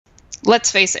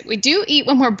let's face it, we do eat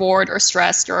when we're bored or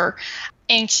stressed or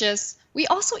anxious. We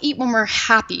also eat when we're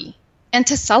happy and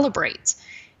to celebrate.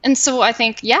 And so I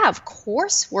think, yeah, of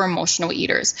course we're emotional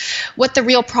eaters. What the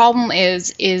real problem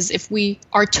is if we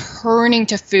are turning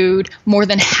to food more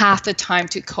than half the time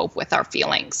to cope with our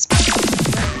feelings.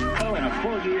 Oh, and a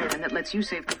full year. And that lets you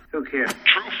save. Who cares?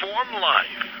 True Form Life.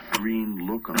 Green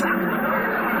look.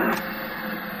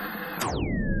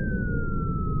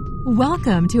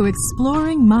 Welcome to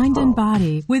Exploring Mind and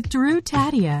Body with Drew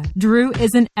Tadia. Drew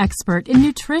is an expert in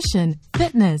nutrition,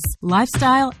 fitness,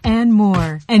 lifestyle, and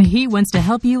more. And he wants to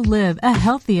help you live a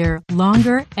healthier,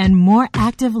 longer, and more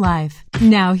active life.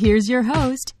 Now here's your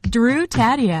host, Drew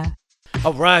Tadia.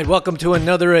 All right, welcome to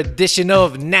another edition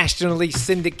of nationally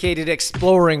syndicated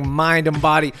Exploring Mind and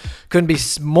Body. Couldn't be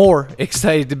more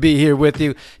excited to be here with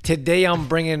you. Today I'm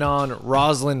bringing on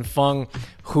Rosalyn Fung,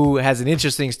 who has an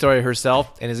interesting story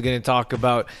herself and is going to talk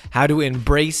about how to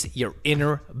embrace your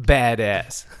inner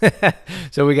badass.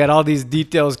 So we got all these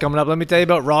details coming up. Let me tell you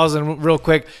about Rosalyn real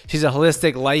quick. She's a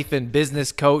holistic life and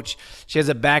business coach. She has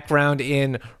a background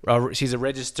in, she's a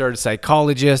registered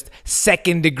psychologist,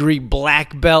 2nd degree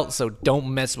black belt, so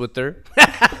don't mess with her.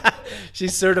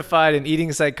 She's certified in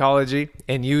eating psychology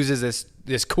and uses this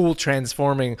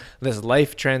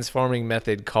life transforming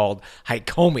method called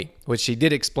Hakomi, which she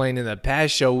did explain in the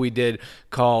past show we did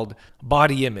called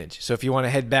Body Image. So if you want to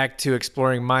head back to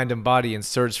Exploring Mind and Body and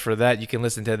search for that, you can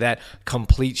listen to that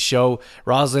complete show.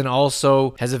 Rosalyn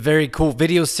also has a very cool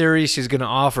video series she's going to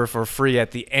offer for free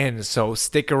at the end, so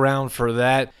stick around for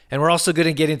that. And we're also going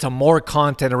to get into more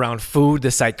content around food,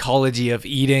 the psychology of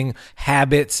eating,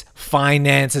 habits,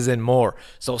 finances, and more.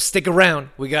 So stick around.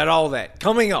 We got all that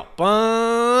coming up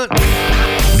on...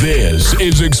 This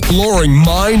is Exploring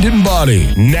Mind and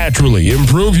Body. Naturally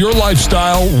improve your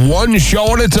lifestyle one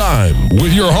show at a time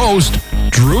with your host,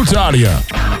 Drew Tadia.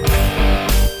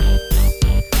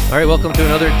 All right, welcome to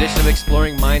another edition of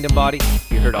Exploring Mind and Body.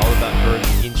 You heard all about her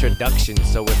in the introduction.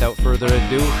 So without further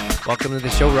ado, welcome to the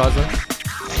show, Rosalyn.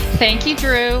 Thank you,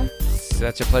 Drew.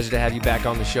 Such a pleasure to have you back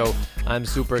on the show. I'm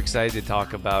super excited to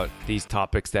talk about these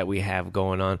topics that we have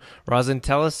going on. Rosalyn,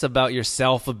 tell us about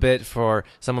yourself a bit for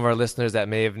some of our listeners that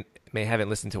may haven't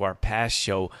listened to our past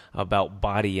show about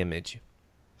body image.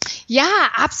 Yeah,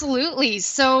 absolutely.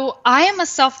 So I am a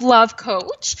self-love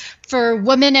coach for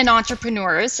women and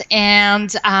entrepreneurs,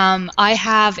 and I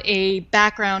have a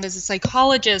background as a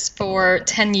psychologist for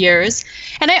 10 years,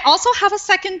 and I also have a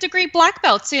 2nd degree black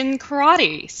belt in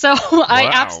karate. So I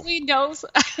absolutely know,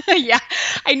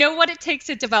 I know what it takes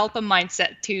to develop a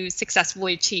mindset to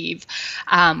successfully achieve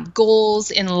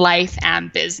goals in life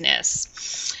and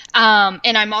business.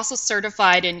 And I'm also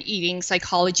certified in eating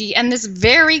psychology and this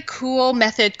very cool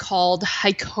method called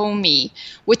Hakomi,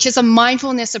 which is a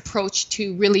mindfulness approach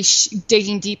to really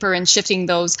digging deeper and shifting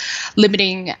those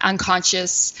limiting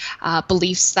unconscious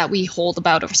beliefs that we hold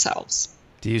about ourselves.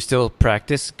 Do you still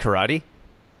practice karate?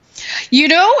 You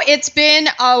know, it's been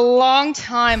a long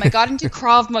time. I got into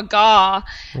Krav Maga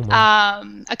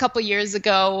a couple years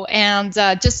ago, and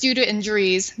just due to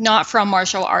injuries, not from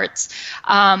martial arts,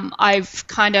 I've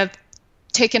kind of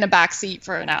taken a back seat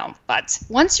for now. But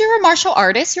once you're a martial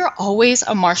artist, you're always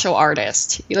a martial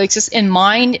artist. You're like just in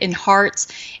mind, in heart,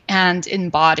 and in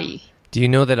body. Do you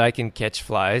know that I can catch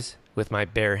flies with my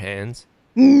bare hands?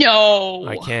 No.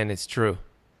 I can, it's true.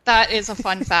 That is a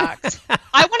fun fact.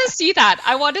 I want to see that.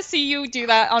 I want to see you do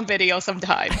that on video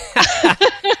sometime.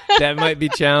 That might be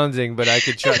challenging, but I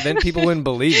could try. Then people wouldn't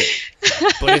believe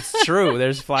it. But it's true.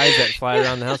 There's flies that fly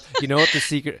around the house. You know what the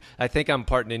secret? I think I'm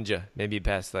part ninja, maybe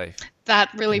past life. That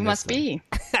really must be.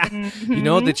 You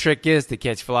know what the trick is to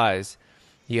catch flies?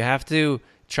 You have to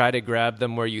try to grab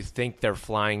them where you think they're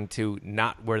flying to,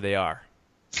 not where they are.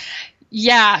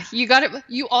 Yeah,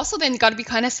 you also then got to be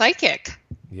kind of psychic.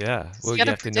 Yeah, well, you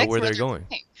have to know where they're going.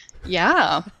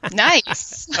 Yeah,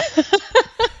 nice.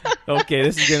 Okay,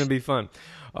 this is going to be fun.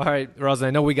 All right, Rosa,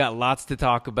 I know we got lots to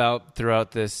talk about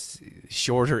throughout this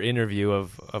shorter interview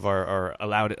of our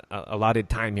allotted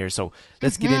time here, so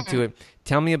let's get into it.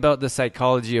 Tell me about the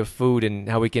psychology of food and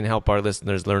how we can help our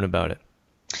listeners learn about it.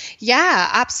 Yeah,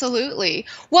 absolutely.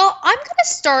 Well, I'm going to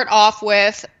start off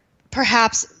with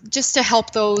perhaps just to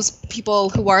help those people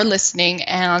who are listening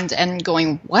and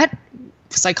going, what?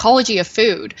 Psychology of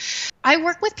food. I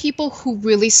work with people who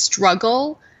really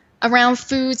struggle around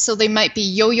food. So they might be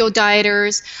yo-yo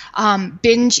dieters,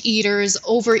 binge eaters,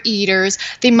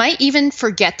 overeaters. They might even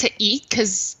forget to eat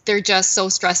because they're just so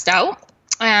stressed out.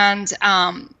 And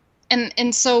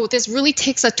so this really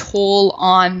takes a toll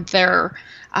on their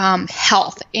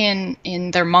health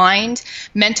in their mind.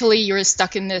 Mentally, you're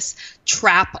stuck in this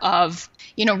trap of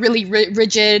really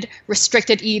rigid,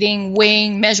 restricted eating,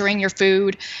 weighing, measuring your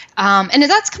food. And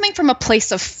that's coming from a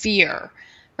place of fear,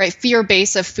 right?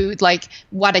 Fear-based of food, like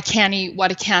what I can eat,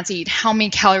 what I can't eat, how many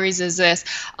calories is this?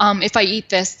 If I eat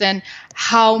this, then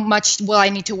how much will I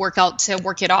need to work out to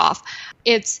work it off?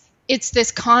 It's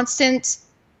this constant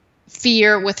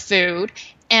fear with food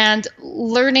and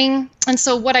learning. And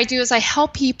so what I do is I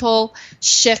help people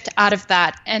shift out of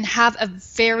that and have a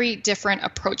very different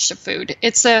approach to food.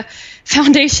 It's a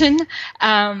foundation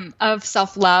of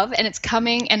self-love, and it's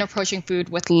coming and approaching food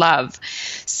with love.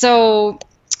 So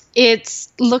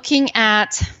it's looking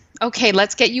at, okay,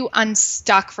 let's get you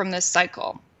unstuck from this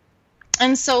cycle.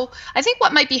 And so I think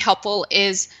what might be helpful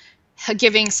is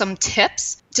giving some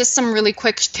tips, just some really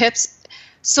quick tips.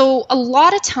 So a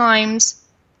lot of times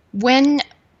when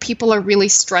people are really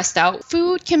stressed out,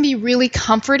 food can be really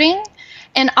comforting.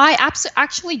 And I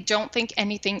actually don't think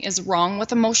anything is wrong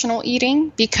with emotional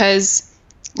eating, because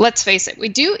let's face it, we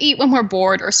do eat when we're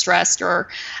bored or stressed or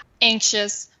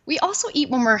anxious. We also eat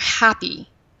when we're happy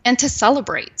and to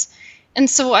celebrate. And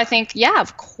so I think, yeah,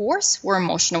 of course we're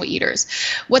emotional eaters.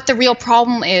 What the real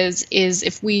problem is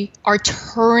if we are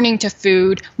turning to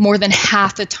food more than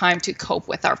half the time to cope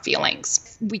with our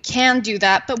feelings. We can do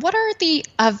that, but what are the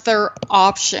other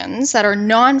options that are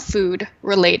non-food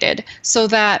related so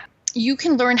that you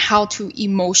can learn how to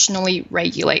emotionally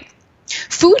regulate?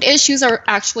 Food issues are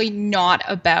actually not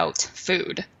about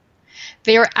food.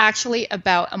 They are actually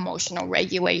about emotional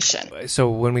regulation. So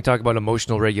when we talk about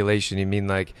emotional regulation, you mean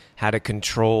like how to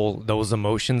control those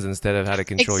emotions instead of how to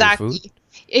control your food?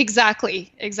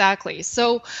 Exactly.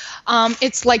 So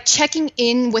it's like checking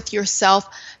in with yourself,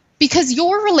 because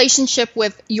your relationship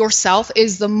with yourself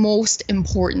is the most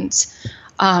important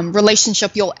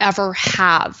relationship you'll ever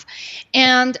have.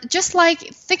 And just like,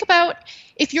 think about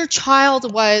if your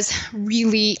child was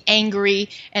really angry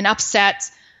and upset,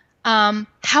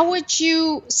 how would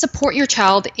you support your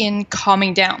child in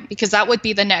calming down? Because that would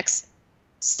be the next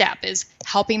step, is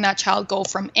helping that child go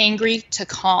from angry to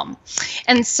calm.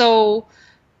 And so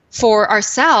for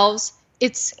ourselves,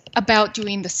 it's about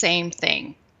doing the same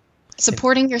thing,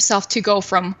 supporting yourself to go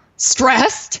from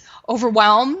stressed,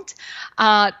 overwhelmed,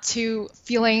 to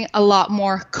feeling a lot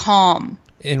more calm.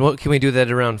 And what can we do that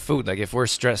around food? Like if we're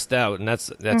stressed out, and that's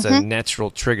a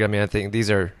natural trigger. I mean, I think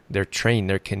they're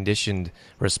trained, they're conditioned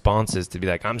responses to be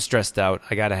like, I'm stressed out,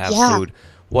 I got to have food.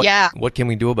 What can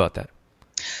we do about that?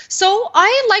 So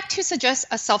I like to suggest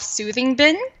a self-soothing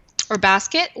bin or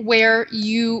basket where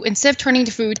you, instead of turning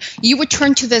to food, you would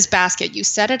turn to this basket. You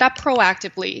set it up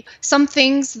proactively. Some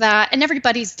things that, and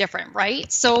everybody's different,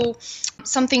 right? So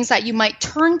some things that you might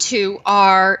turn to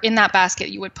are in that basket.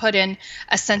 You would put in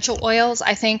essential oils.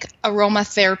 I think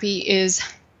aromatherapy is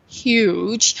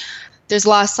huge. There's a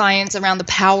lot of science around the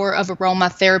power of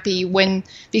aromatherapy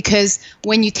because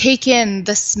when you take in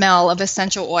the smell of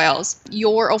essential oils,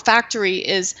 your olfactory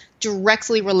is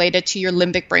directly related to your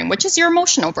limbic brain, which is your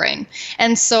emotional brain.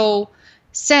 And so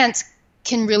scent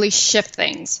can really shift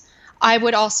things. I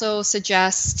would also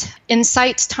suggest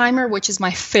Insight Timer, which is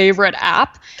my favorite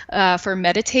app for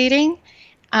meditating,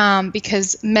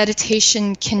 because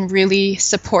meditation can really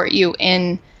support you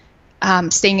in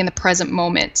staying in the present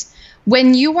moment.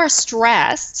 When you are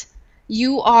stressed,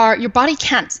 your body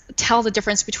can't tell the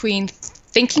difference between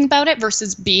thinking about it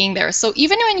versus being there. So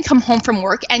even when you come home from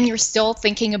work and you're still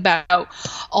thinking about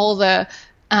all the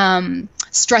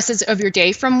stresses of your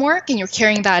day from work and you're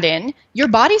carrying that in, your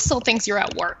body still thinks you're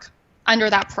at work under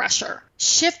that pressure.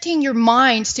 Shifting your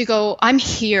mind to go, I'm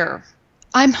here,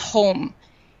 I'm home.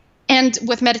 And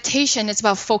with meditation, it's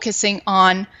about focusing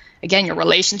on, again, your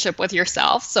relationship with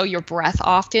yourself, so your breath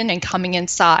often and coming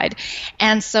inside.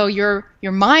 And so your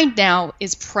mind now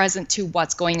is present to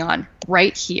what's going on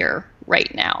right here,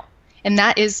 right now. And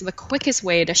that is the quickest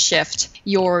way to shift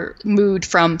your mood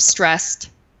from stressed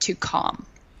to calm.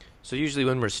 So usually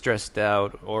when we're stressed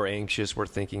out or anxious, we're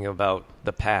thinking about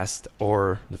the past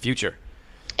or the future.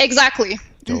 Exactly.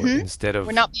 So instead of...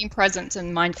 We're not being present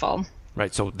and mindful.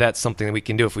 Right, so that's something that we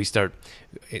can do if we start.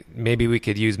 Maybe we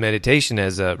could use meditation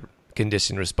as a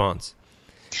conditioned response.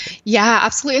 Yeah,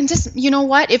 absolutely. And just, you know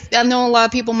what? I know a lot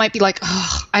of people might be like,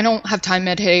 oh, I don't have time to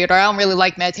meditate, or I don't really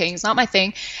like meditating. It's not my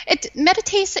thing.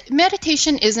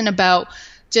 Meditation isn't about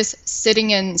just sitting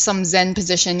in some Zen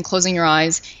position, closing your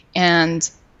eyes, and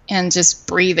just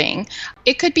breathing.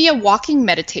 It could be a walking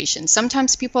meditation.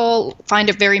 Sometimes people find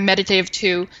it very meditative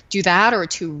to do that, or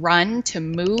to run, to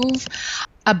move.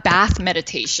 a bath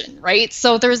meditation, right?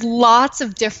 So there's lots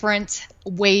of different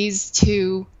ways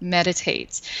to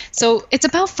meditate. So it's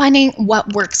about finding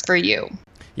what works for you.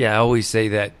 Yeah, I always say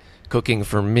that cooking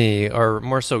for me, or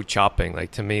more so chopping,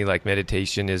 like to me, like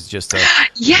meditation is just a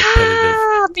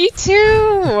yeah, me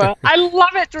too. I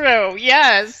love it, Drew.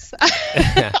 Yes.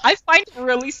 I find it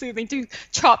really soothing to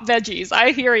chop veggies.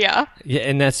 I hear ya. Yeah,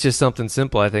 and that's just something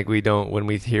simple. I think when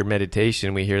we hear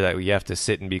meditation, we hear that we have to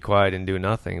sit and be quiet and do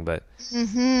nothing, but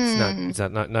it's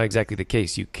not exactly the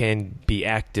case. You can be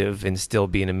active and still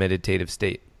be in a meditative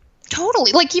state.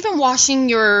 Totally. Like even washing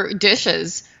your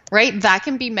dishes, right? That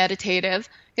can be meditative.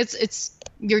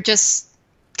 You're just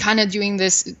kind of doing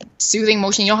this soothing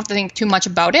motion. You don't have to think too much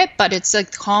about it, but it's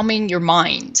like calming your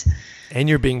mind. And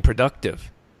you're being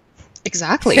productive.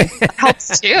 Exactly. That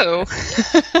helps too.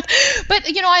 But,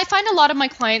 I find a lot of my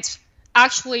clients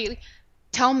actually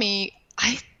tell me,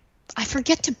 I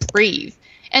forget to breathe.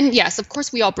 And yes, of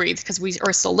course we all breathe because we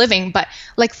are still living, but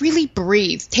like really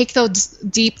breathe. Take those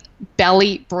deep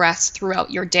belly breaths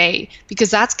throughout your day because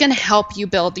that's going to help you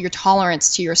build your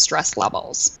tolerance to your stress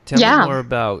levels. Tell me more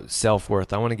about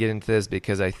self-worth. I want to get into this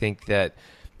because I think that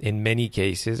in many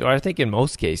cases, or I think in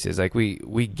most cases, like we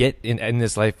get in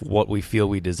this life what we feel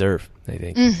we deserve, I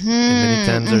think. And many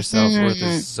times our self-worth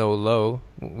is so low.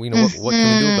 We know what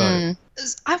can we do about it?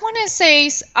 I want to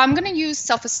say I'm going to use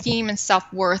self-esteem and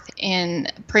self-worth in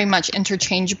pretty much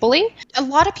interchangeably. A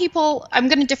lot of people, I'm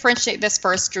going to differentiate this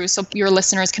first, Drew, so your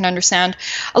listeners can understand.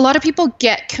 A lot of people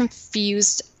get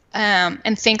confused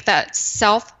and think that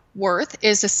self-worth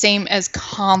is the same as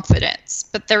confidence,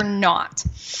 but they're not.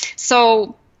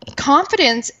 So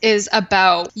confidence is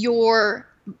about your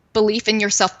belief in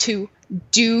yourself to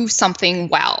do something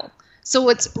well. So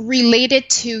it's related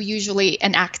to usually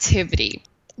an activity.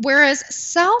 Whereas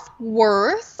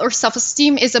self-worth or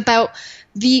self-esteem is about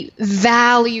the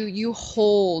value you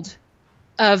hold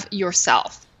of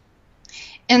yourself.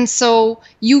 And so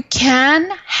you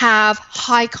can have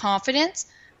high confidence,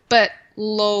 but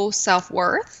low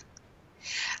self-worth.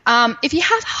 If you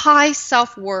have high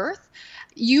self-worth,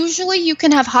 usually you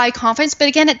can have high confidence, but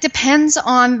again, it depends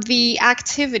on the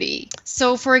activity.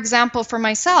 So for example, for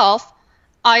myself,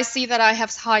 I see that I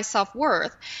have high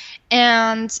self-worth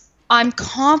and I'm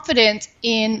confident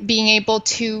in being able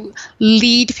to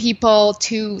lead people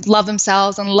to love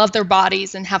themselves and love their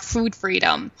bodies and have food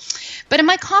freedom. But am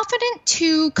I confident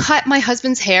to cut my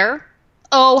husband's hair?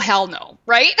 Oh, hell no,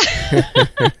 right?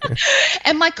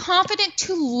 Am I confident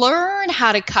to learn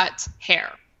how to cut hair?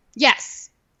 Yes,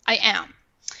 I am,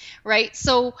 right?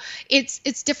 So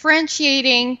it's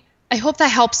differentiating. I hope that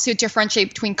helps to differentiate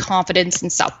between confidence and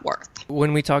self-worth.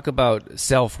 When we talk about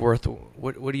self-worth,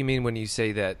 what do you mean when you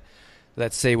say that?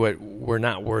 Let's say we're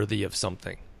not worthy of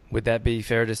something. Would that be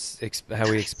fair to how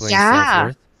we explain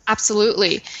self-worth?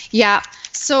 Absolutely. Yeah.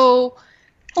 So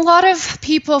a lot of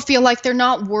people feel like they're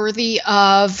not worthy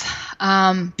of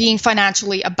being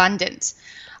financially abundant.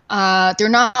 They're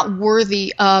not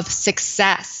worthy of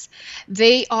success.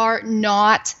 They are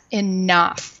not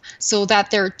enough. So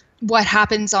that what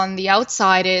happens on the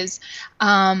outside is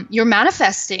you're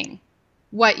manifesting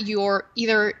what you're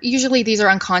usually these are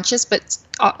unconscious, but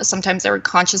sometimes they're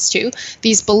conscious too,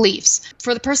 these beliefs.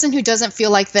 For the person who doesn't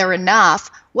feel like they're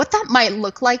enough, what that might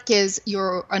look like is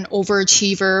you're an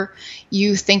overachiever.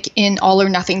 You think in all or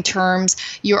nothing terms.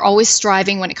 You're always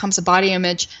striving when it comes to body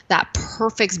image, that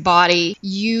perfect body.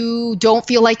 You don't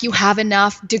feel like you have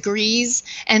enough degrees.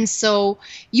 And so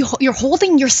you're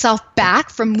holding yourself back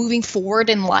from moving forward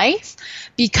in life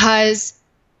because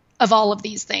of all of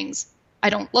these things. I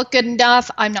don't look good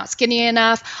enough. I'm not skinny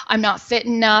enough. I'm not fit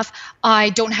enough. I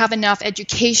don't have enough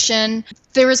education.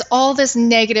 There is all this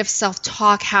negative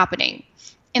self-talk happening.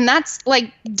 And that's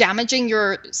like damaging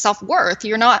your self-worth.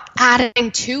 You're not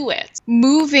adding to it.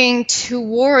 Moving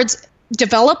towards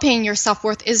developing your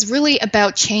self-worth is really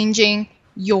about changing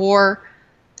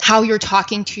how you're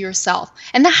talking to yourself.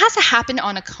 And that has to happen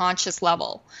on a conscious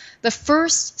level. The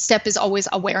first step is always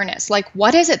awareness. Like,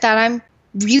 what is it that I'm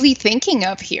really thinking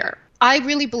of here? I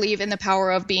really believe in the power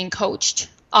of being coached.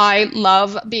 I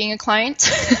love being a client.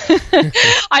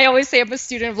 I always say I'm a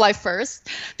student of life first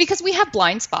because we have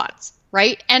blind spots,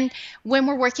 right? And when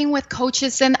we're working with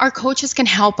coaches, then our coaches can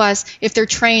help us if they're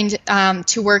trained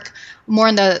to work more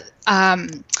on the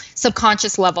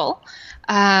subconscious level,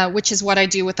 which is what I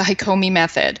do with the Hakomi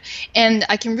method. And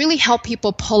I can really help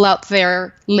people pull out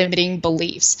their limiting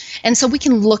beliefs. And so we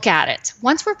can look at it.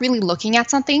 Once we're really looking at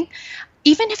something,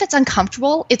 even if it's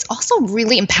uncomfortable, it's also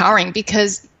really empowering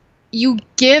because you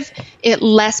give it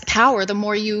less power the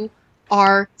more you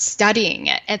are studying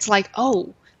it. It's like,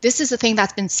 oh, this is the thing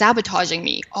that's been sabotaging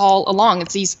me all along.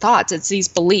 It's these thoughts, it's these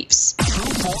beliefs.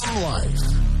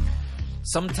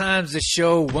 Sometimes the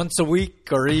show once a week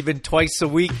or even twice a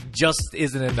week just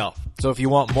isn't enough. So if you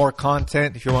want more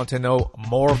content, if you want to know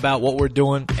more about what we're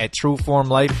doing at True Form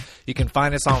Life, you can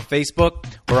find us on Facebook.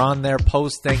 We're on there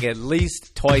posting at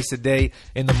least twice a day,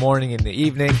 in the morning and the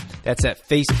evening. That's at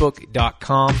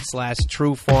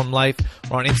facebook.com/trueformlife.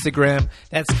 Or on Instagram.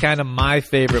 That's kind of my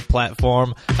favorite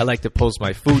platform. I like to post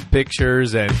my food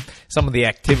pictures and some of the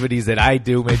activities that I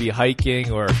do, maybe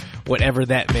hiking or whatever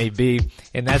that may be.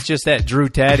 And that's just at Drew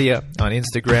Tadia on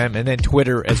Instagram, and then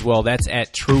Twitter as well. That's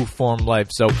at True Form Life.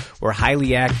 So we're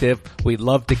highly active. We'd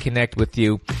love to connect with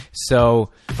you. So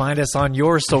find us on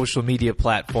your social media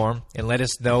platform and let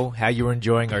us know how you're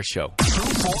enjoying our show.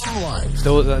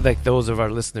 Those of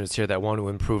our listeners here that want to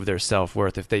improve their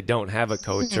self-worth, if they don't have a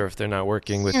coach or if they're not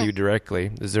working with you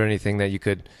directly, is there anything that you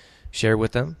could share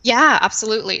with them? Yeah,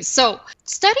 absolutely. So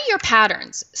study your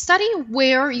patterns. Study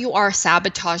where you are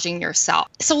sabotaging yourself.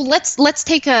 So let's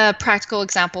take a practical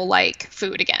example like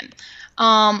food again.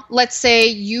 Let's say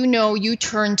you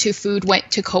turn to food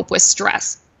to cope with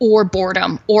stress or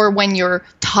boredom, or when you're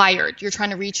tired, you're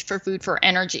trying to reach for food for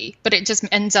energy, but it just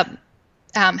ends up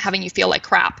having you feel like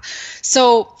crap.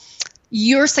 So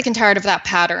you're sick and tired of that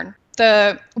pattern.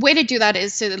 The way to do that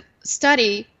is to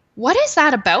study, what is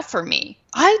that about for me?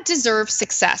 I deserve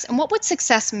success. And what would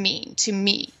success mean to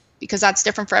me? Because that's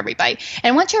different for everybody.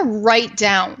 And I want you to write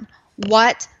down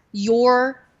what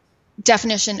your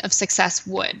definition of success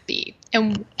would be,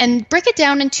 and break it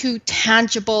down into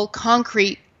tangible,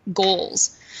 concrete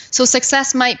goals. So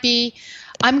success might be,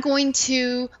 I'm going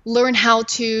to learn how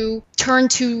to turn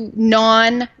to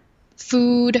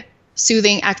non-food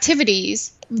soothing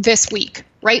activities this week,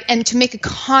 right? And to make a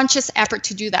conscious effort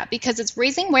to do that, because it's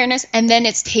raising awareness and then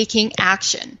it's taking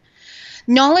action.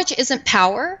 Knowledge isn't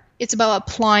power. It's about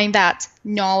applying that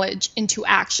knowledge into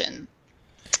action.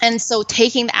 And so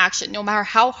taking the action, no matter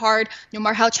how hard, no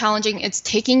matter how challenging, it's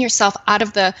taking yourself out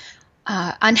of the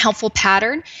unhelpful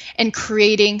pattern and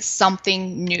creating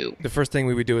something new. The first thing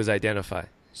we would do is identify.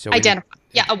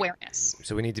 Awareness.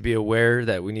 So we need to be aware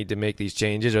that we need to make these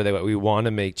changes, or that we want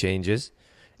to make changes.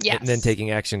 Yes. And then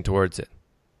taking action towards it.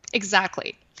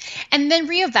 Exactly. And then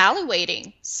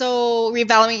reevaluating. So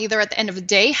reevaluating either at the end of the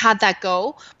day, how'd that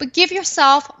go? But give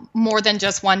yourself more than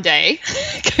just one day,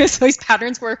 because those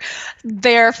patterns were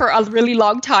there for a really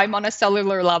long time on a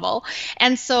cellular level.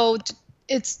 And so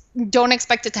don't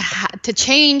expect it to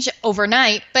change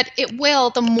overnight, but it will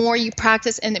the more you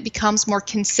practice and it becomes more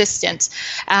consistent,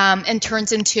 and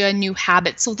turns into a new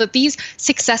habit, so that these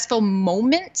successful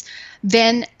moments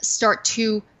then start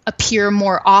to appear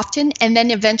more often, and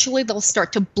then eventually they'll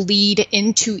start to bleed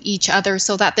into each other,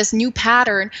 so that this new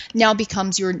pattern now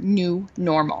becomes your new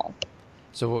normal.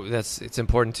 So it's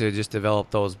important to just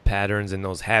develop those patterns and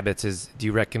those habits. Do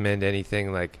you recommend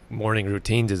anything like morning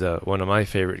routines? Is one of my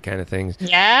favorite kind of things.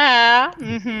 Yeah,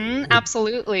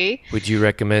 absolutely. Would you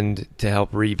recommend to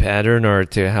help repattern or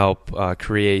to help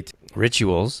create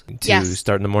rituals to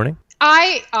start in the morning?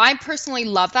 I personally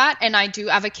love that, and I do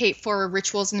advocate for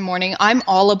rituals in the morning. I'm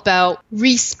all about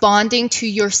responding to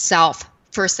yourself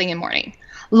first thing in the morning.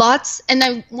 And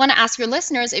I want to ask your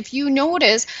listeners, if you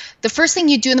notice, the first thing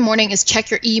you do in the morning is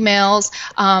check your emails,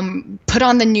 put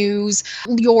on the news,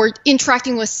 you're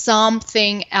interacting with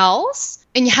something else,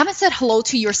 and you haven't said hello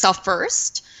to yourself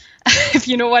first, if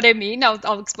you know what I mean.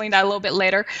 I'll explain that a little bit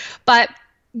later. But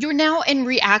you're now in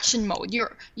reaction mode.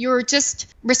 You're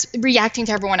just reacting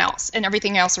to everyone else and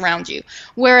everything else around you.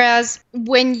 Whereas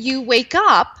when you wake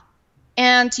up,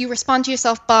 and you respond to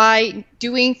yourself by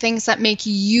doing things that make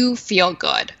you feel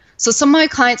good. So some of my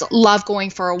clients love going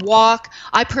for a walk.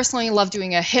 I personally love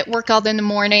doing a HIIT workout in the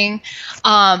morning.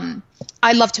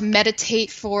 I love to meditate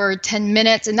for 10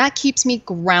 minutes, and that keeps me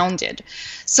grounded,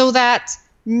 so that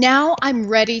now I'm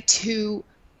ready to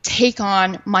take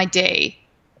on my day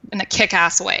in a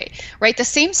kick-ass way, right? The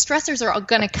same stressors are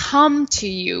going to come to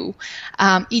you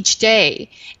each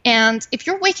day. And if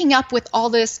you're waking up with all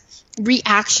this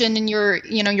reaction in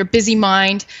your busy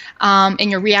mind,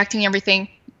 and you're reacting everything,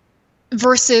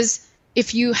 versus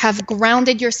if you have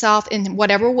grounded yourself in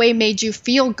whatever way made you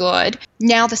feel good,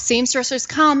 now the same stressors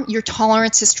come, your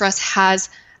tolerance to stress has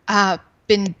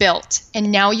been built.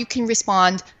 And now you can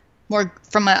respond more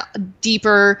from a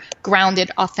deeper,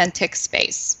 grounded, authentic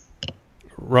space.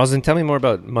 Rosalyn, tell me more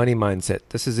about money mindset.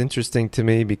 This is interesting to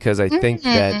me because I think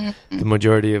that the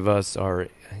majority of us are,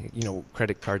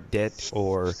 credit card debt,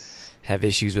 or have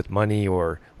issues with money,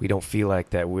 or we don't feel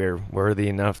like that we're worthy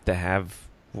enough to have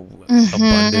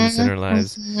abundance in our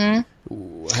lives.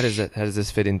 How does this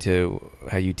fit into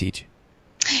how you teach?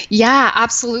 Yeah,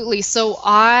 absolutely. So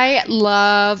I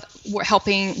love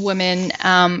helping women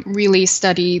really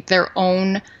study their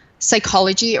own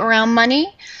psychology around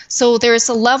money. So there's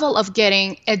a level of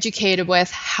getting educated with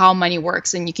how money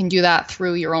works, and you can do that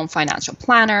through your own financial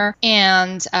planner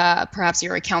and perhaps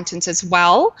your accountants as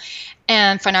well,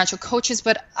 and financial coaches.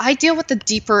 But I deal with the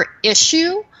deeper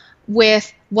issue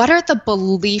with what are the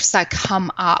beliefs that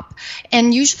come up.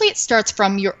 And usually it starts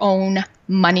from your own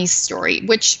money story,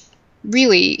 which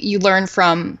really you learn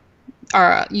from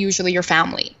usually your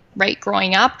family, right?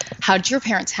 Growing up, how did your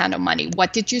parents handle money?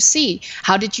 What did you see?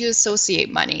 How did you associate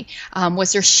money?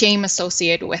 Was there shame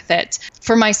associated with it?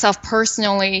 For myself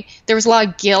personally, there was a lot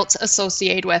of guilt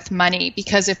associated with money,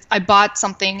 because if I bought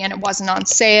something and it wasn't on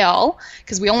sale,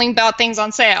 because we only bought things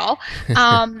on sale. You're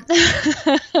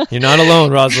not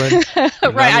alone, Rosalyn.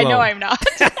 Right, I know I'm not.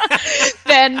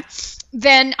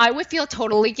 then I would feel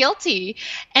totally guilty.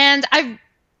 And I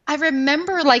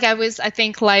remember I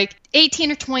think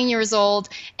 18 or 20 years old,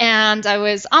 and I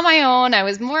was on my own. I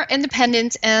was more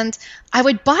independent, and I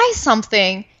would buy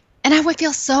something and I would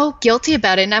feel so guilty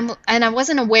about it. And I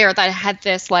wasn't aware that I had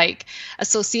this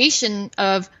association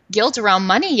of guilt around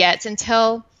money yet,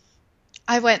 until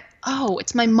I went, oh,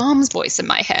 it's my mom's voice in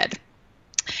my head.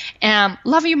 And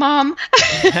love you, Mom.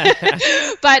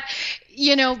 But,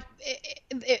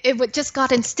 it just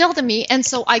got instilled in me. And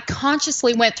so I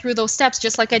consciously went through those steps,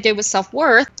 just like I did with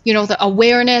self-worth, the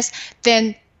awareness.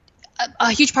 Then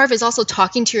a huge part of it is also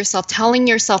talking to yourself, telling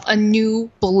yourself a new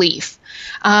belief.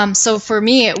 So for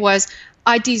me, it was,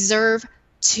 I deserve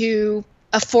to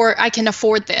I can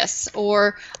afford this,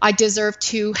 or I deserve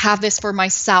to have this for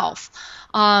myself.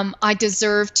 I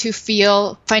deserve to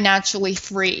feel financially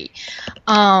free.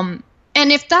 And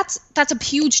if that's a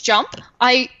huge jump,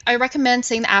 I recommend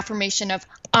saying the affirmation of,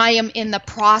 I am in the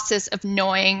process of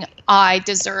knowing I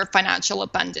deserve financial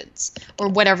abundance, or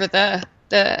whatever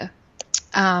the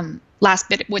last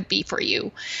bit would be for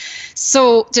you.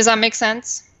 So does that make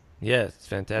sense? Yeah, it's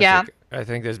fantastic. Yeah. I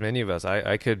think there's many of us.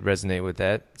 I could resonate with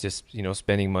that. Just,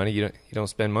 spending money. You don't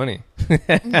spend money. You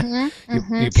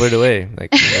put it away.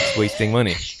 That's wasting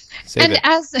money. Save it.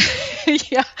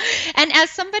 And as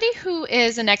somebody who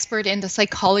is an expert in the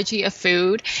psychology of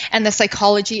food and the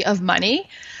psychology of money,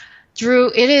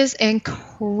 Drew, it is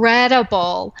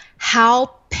incredible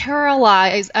how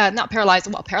paralyzing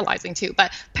too,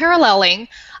 but paralleling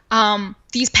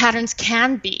these patterns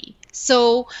can be.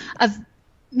 So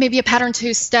maybe a pattern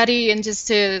to study and just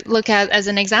to look at as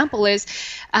an example is,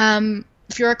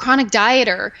 if you're a chronic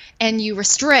dieter and you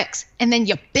restrict and then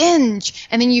you binge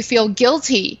and then you feel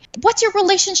guilty, what's your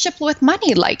relationship with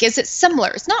money like? Is it similar?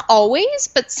 It's not always,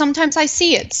 but sometimes I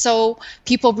see it. So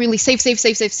people really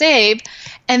save.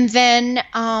 And then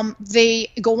they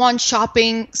go on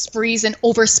shopping sprees and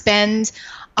overspend.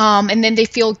 And then they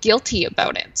feel guilty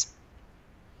about it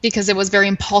because it was very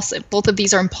impulsive. Both of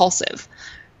these are impulsive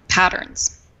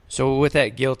patterns. So with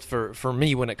that guilt, for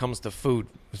me, when it comes to food,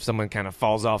 if someone kind of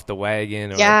falls off the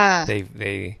wagon, or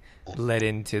they let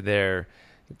into their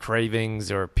cravings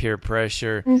or peer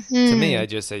pressure, to me, I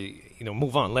just say,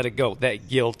 move on, let it go. That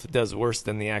guilt does worse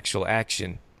than the actual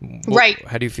action. Right.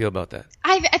 How do you feel about that?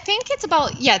 I think it's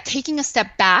about, taking a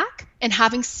step back and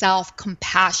having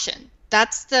self-compassion.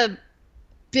 That's the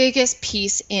biggest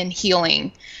piece in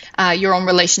healing your own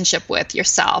relationship with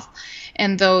yourself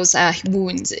and those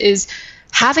wounds, is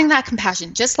having that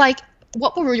compassion. Just like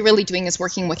what we're really doing is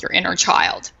working with your inner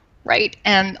child, right?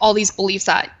 And all these beliefs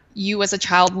that you as a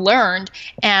child learned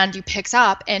and you picked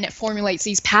up, and it formulates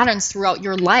these patterns throughout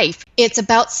your life. It's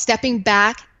about stepping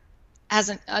back as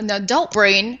an adult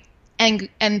brain and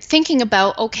thinking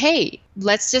about, okay,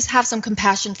 let's just have some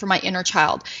compassion for my inner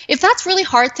child. If that's really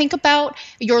hard, think about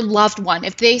your loved one.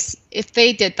 If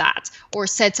they did that or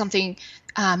said something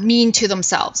mean to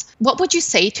themselves, what would you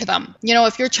say to them?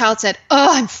 If your child said, oh,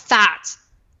 I'm fat,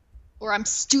 or I'm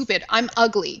stupid, I'm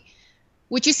ugly,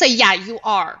 would you say, yeah, you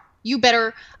are, you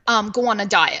better go on a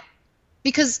diet?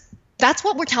 Because that's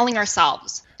what we're telling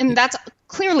ourselves, and that's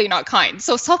clearly not kind.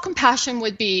 So self-compassion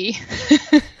would be,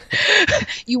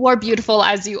 you are beautiful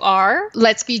as you are.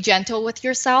 Let's be gentle with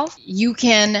yourself. You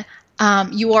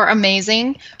are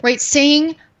amazing, right?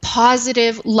 Saying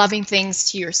positive, loving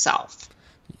things to yourself.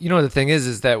 The thing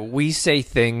is that we say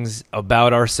things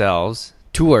about ourselves,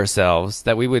 to ourselves,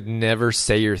 that we would never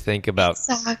say or think about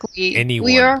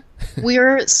anyone. We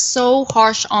are so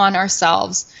harsh on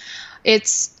ourselves.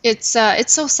 It's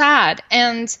so sad,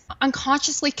 and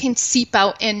unconsciously can seep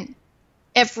out in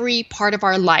every part of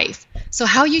our life. So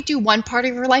how you do one part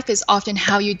of your life is often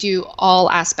how you do all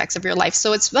aspects of your life.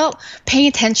 So it's about paying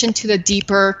attention to the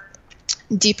deeper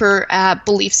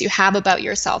beliefs you have about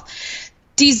yourself.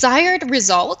 Desired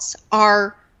results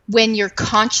are when your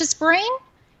conscious brain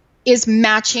is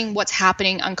matching what's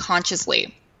happening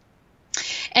unconsciously.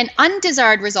 And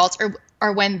undesired results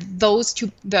are when those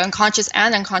two, the unconscious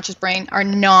and unconscious brain, are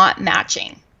not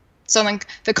matching. So like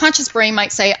the conscious brain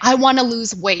might say, I want to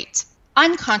lose weight.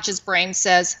 Unconscious brain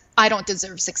says, I don't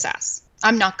deserve success.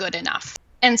 I'm not good enough.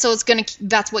 And so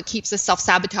that's what keeps the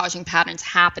self-sabotaging patterns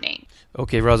happening.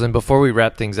 Okay, Rosalyn, before we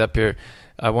wrap things up here,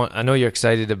 I know you're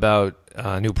excited about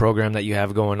a new program that you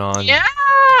have going on. Yeah,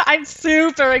 I'm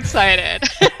super excited.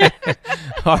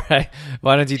 All right.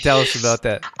 Why don't you tell us about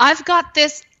that? I've got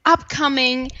this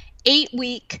upcoming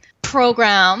 8-week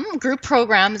program, group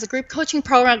program, is a group coaching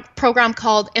program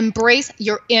called Embrace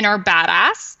Your Inner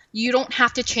Badass. You don't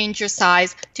have to change your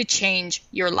size to change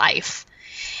your life.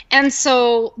 And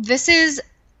so this is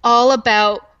all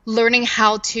about learning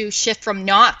how to shift from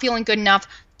not feeling good enough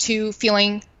to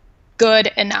feeling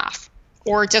good enough,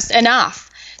 or just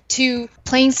enough, to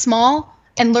playing small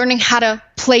and learning how to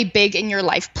play big in your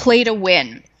life, play to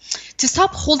win, to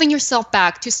stop holding yourself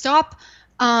back, to stop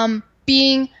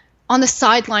being on the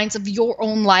sidelines of your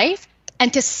own life,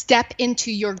 and to step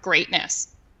into your greatness,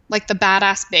 like the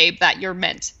badass babe that you're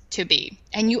meant to be.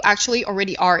 And you actually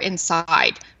already are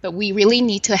inside, but we really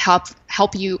need to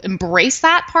help you embrace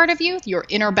that part of you, your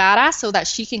inner badass, so that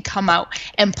she can come out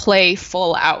and play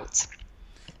full out.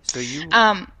 So you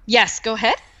yes, go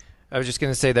ahead. I was just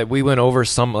going to say that we went over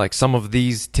some of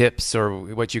these tips,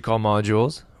 or what you call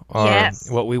modules, Yes.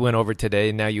 what we went over today,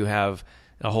 and now you have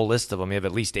a whole list of them. You have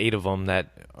at least 8 of them that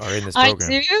are in this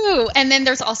program. I do. And then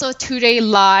there's also a 2-day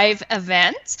live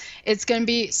event. It's going to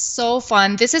be so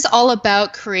fun. This is all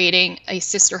about creating a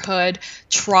sisterhood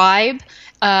tribe,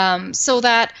 so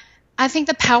that I think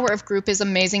the power of group is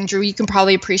amazing. Drew, you can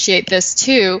probably appreciate this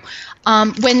too.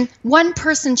 When one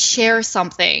person shares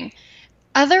something,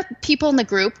 other people in the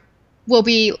group will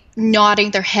be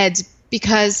nodding their heads,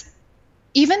 because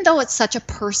even though it's such a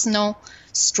personal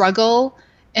struggle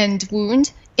and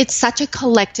wound, it's such a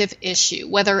collective issue,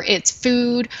 whether it's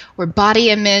food or body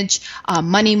image,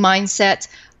 money mindset,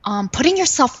 putting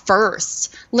yourself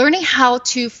first, learning how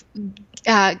to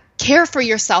care for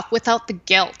yourself without the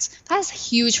guilt. That is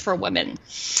huge for women.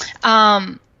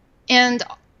 And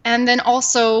then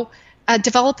also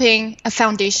developing a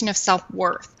foundation of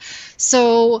self-worth.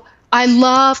 So I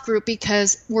love group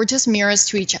because we're just mirrors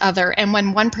to each other. And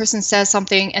when one person says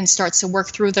something and starts to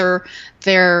work through their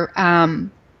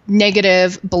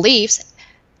negative beliefs,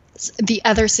 the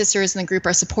other sisters in the group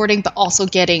are supporting, but also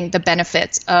getting the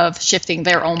benefits of shifting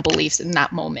their own beliefs in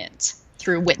that moment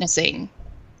through witnessing.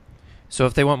 So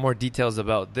if they want more details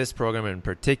about this program in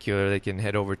particular, they can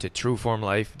head over to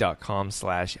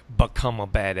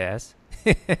trueformlife.com/becomeabadass.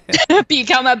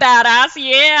 Become a badass.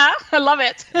 Yeah, I love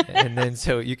it. And then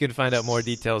so you can find out more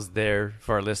details there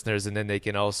for our listeners, and then they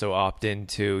can also opt in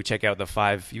to check out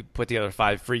you put together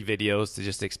 5 free videos to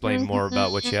just explain more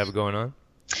about what you have going on.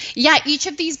 Yeah, each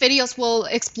of these videos will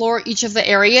explore each of the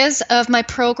areas of my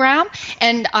program,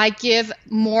 and I give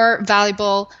more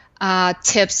valuable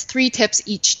tips, 3 tips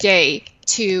each day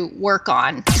to work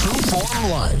on. True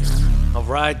Form Life. All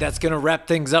right, that's going to wrap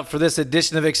things up for this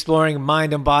edition of Exploring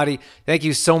Mind and Body. Thank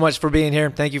you so much for being here.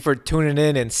 Thank you for tuning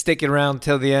in and sticking around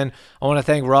till the end. I want to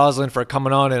thank Rosalyn for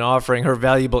coming on and offering her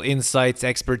valuable insights,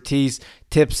 expertise,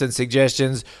 tips, and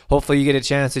suggestions. Hopefully you get a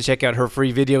chance to check out her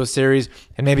free video series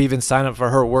and maybe even sign up for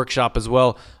her workshop as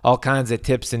well. All kinds of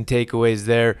tips and takeaways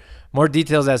there. More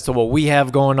details as to what we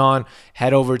have going on,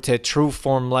 head over to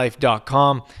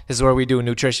trueformlife.com. This is where we do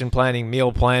nutrition planning,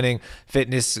 meal planning,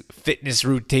 fitness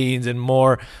routines, and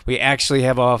more. We actually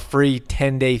have a free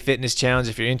 10-day fitness challenge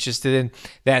if you're interested in.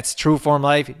 That's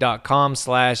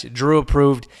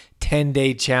trueformlife.com/DrewApproved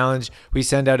 10-day challenge. We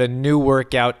send out a new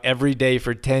workout every day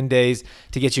for 10 days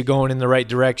to get you going in the right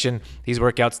direction. These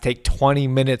workouts take 20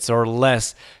 minutes or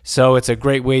less, so it's a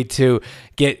great way to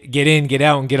get in, get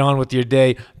out, and get on with your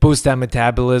day, boost that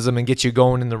metabolism, and get you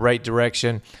going in the right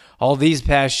direction. All these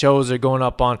past shows are going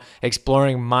up on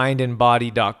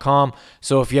exploringmindandbody.com.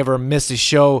 So if you ever miss a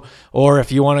show, or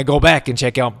if you want to go back and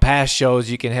check out past shows,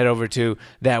 you can head over to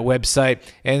that website.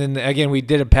 And then again, we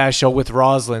did a past show with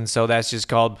Rosalyn, so that's just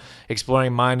called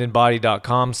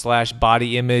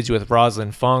exploringmindandbody.com/body image with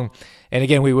Rosalyn Fung. And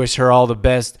again, we wish her all the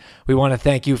best. We want to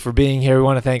thank you for being here. We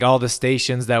want to thank all the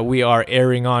stations that we are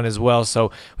airing on as well.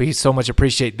 So we so much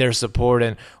appreciate their support,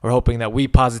 and we're hoping that we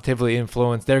positively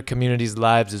influence their communities'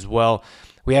 lives as well.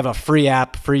 We have a free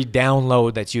app, free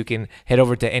download that you can head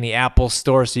over to any Apple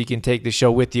store so you can take the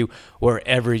show with you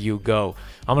wherever you go.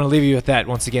 I'm going to leave you with that.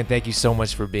 Once again, thank you so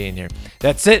much for being here.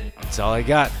 That's it. That's all I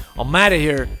got. I'm out of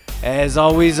here. As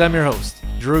always, I'm your host,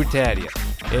 Drew Tadia,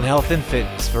 in health and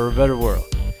fitness for a better world.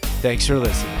 Thanks for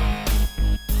listening.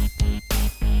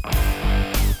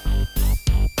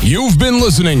 You've been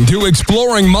listening to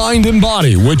Exploring Mind and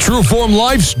Body with Trueform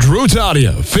Life's Drew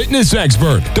Tadia, fitness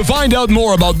expert. To find out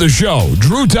more about the show,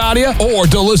 Drew Tadia, or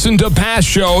to listen to past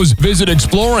shows, visit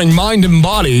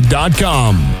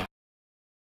exploringmindandbody.com.